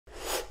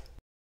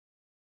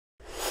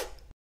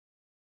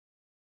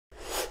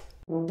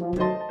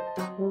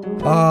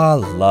Ah,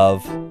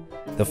 love.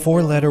 The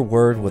four-letter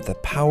word with the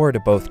power to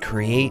both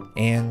create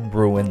and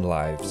ruin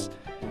lives.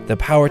 The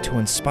power to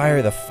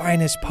inspire the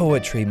finest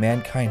poetry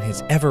mankind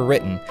has ever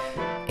written,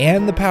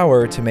 and the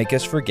power to make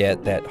us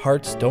forget that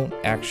hearts don't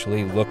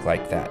actually look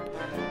like that.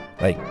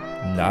 Like,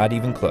 not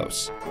even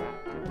close.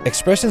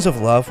 Expressions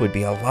of love would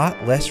be a lot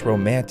less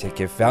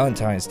romantic if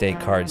Valentine's Day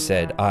cards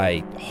said,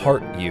 "I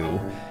heart you,"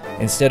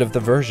 instead of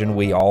the version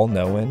we all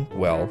know and,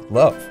 well,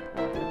 love.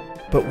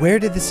 But where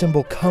did the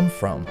symbol come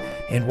from,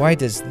 and why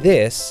does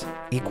this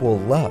equal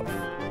love?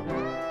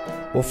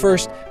 Well,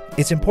 first,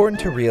 it's important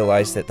to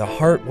realize that the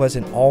heart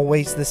wasn't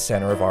always the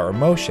center of our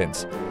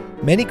emotions.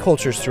 Many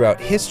cultures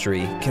throughout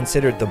history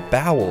considered the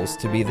bowels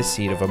to be the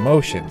seat of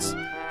emotions.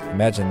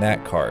 Imagine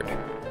that card.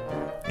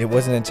 It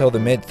wasn't until the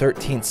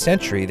mid-13th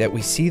century that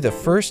we see the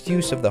first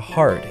use of the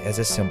heart as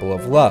a symbol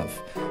of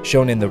love,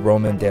 shown in the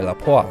Roman de la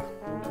Poix.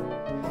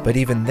 But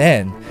even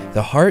then,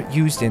 the heart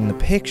used in the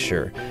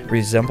picture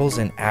resembles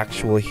an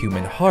actual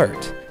human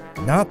heart,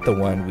 not the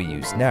one we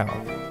use now.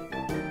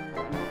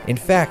 In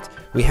fact,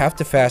 we have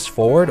to fast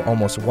forward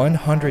almost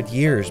 100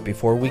 years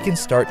before we can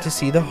start to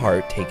see the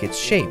heart take its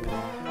shape,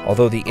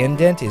 although the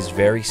indent is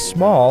very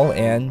small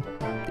and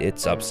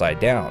it's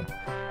upside down.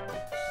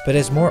 But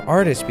as more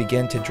artists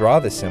began to draw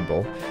the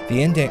symbol,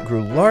 the indent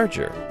grew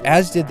larger,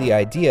 as did the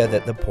idea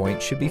that the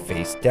point should be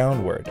faced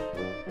downward.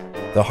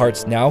 The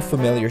heart's now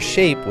familiar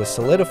shape was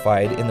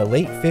solidified in the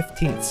late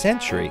 15th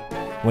century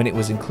when it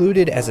was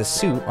included as a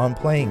suit on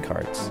playing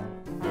cards.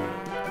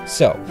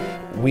 So,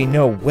 we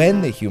know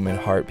when the human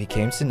heart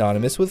became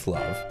synonymous with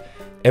love,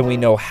 and we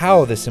know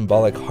how the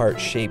symbolic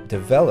heart shape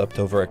developed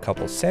over a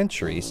couple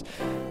centuries,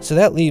 so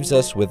that leaves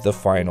us with the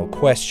final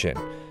question.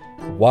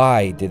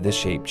 Why did the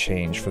shape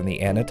change from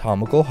the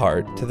anatomical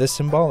heart to the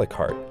symbolic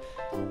heart?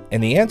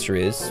 And the answer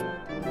is,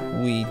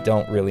 we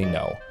don't really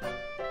know.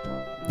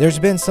 There's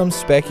been some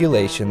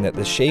speculation that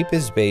the shape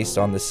is based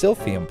on the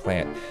silphium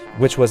plant,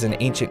 which was an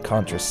ancient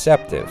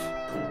contraceptive.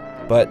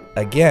 But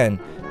again,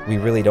 we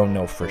really don't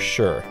know for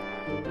sure.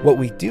 What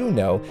we do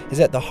know is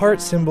that the heart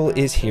symbol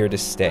is here to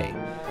stay.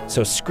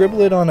 So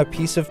scribble it on a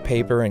piece of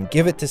paper and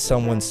give it to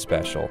someone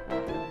special.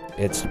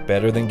 It's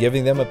better than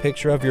giving them a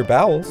picture of your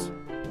bowels.